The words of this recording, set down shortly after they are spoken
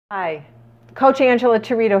Hi, Coach Angela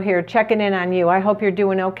Torito here, checking in on you. I hope you're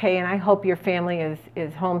doing okay, and I hope your family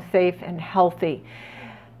is home safe and healthy.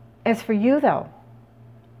 As for you though,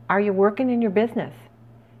 are you working in your business?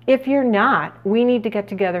 If you're not, we need to get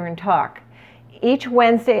together and talk. Each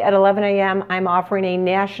Wednesday at 11 a.m. I'm offering a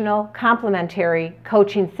national complimentary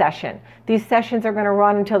coaching session. These sessions are going to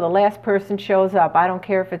run until the last person shows up. I don't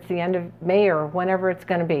care if it's the end of May or whenever it's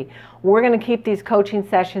going to be. We're going to keep these coaching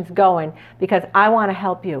sessions going because I want to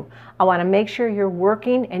help you. I want to make sure you're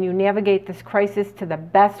working and you navigate this crisis to the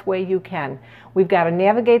best way you can. We've got to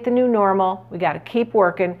navigate the new normal. We've got to keep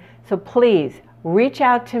working. So please reach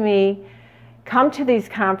out to me. Come to these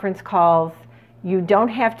conference calls. You don't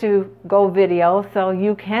have to go video, so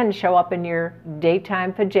you can show up in your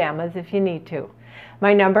daytime pajamas if you need to.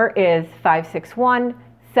 My number is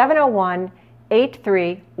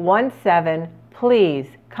 561-701-8317. Please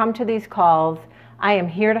come to these calls. I am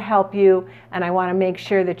here to help you, and I want to make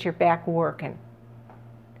sure that you're back working.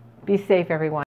 Be safe, everyone.